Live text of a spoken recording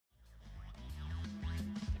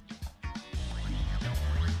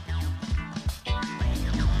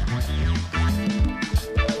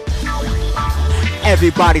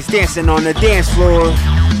Everybody's dancing on the dance floor.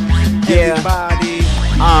 Yeah.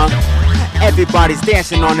 Everybody's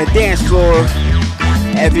dancing on the dance floor.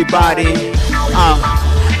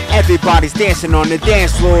 Everybody's dancing on the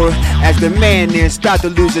dance floor as the man is about to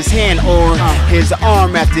lose his hand on his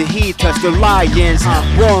arm after he touched the lion's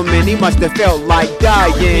woman. He must have felt like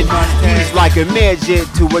dying. He's like a midget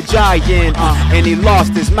to a giant, and he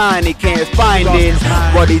lost his mind. He can't find it.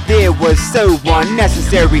 What he did was so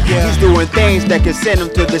unnecessary. He's doing things that could send him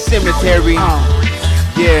to the cemetery.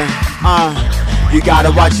 You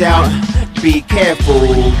gotta watch out. Be careful.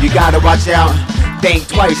 You gotta watch out. Think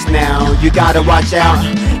twice now. You gotta watch out.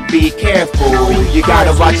 Be careful. You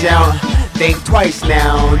gotta watch out. Think twice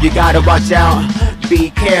now. You gotta watch out. Be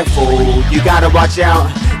careful. You gotta watch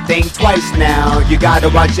out. Think twice now. You gotta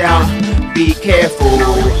watch out. Be careful.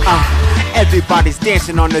 Everybody's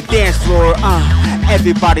dancing on the dance floor.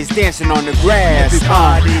 Everybody's dancing on the grass.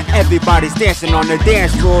 Everybody's dancing on the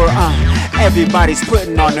dance floor. Everybody's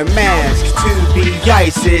putting on a mask to be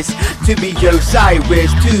Isis, to be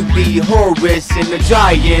Osiris, to be Horus and the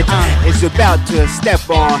giant is about to step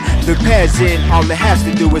on the peasant. All it has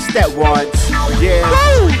to do is step once.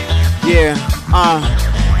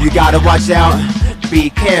 You gotta watch out. Be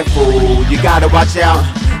careful. You gotta watch out.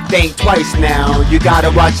 Think twice now. You gotta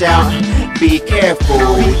watch out. Be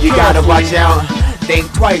careful. You gotta watch out.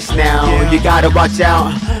 Think twice now. You gotta watch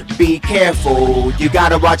out. Be careful. You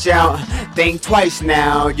gotta watch out. Think twice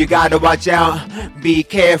now. You gotta watch out. Be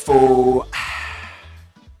careful.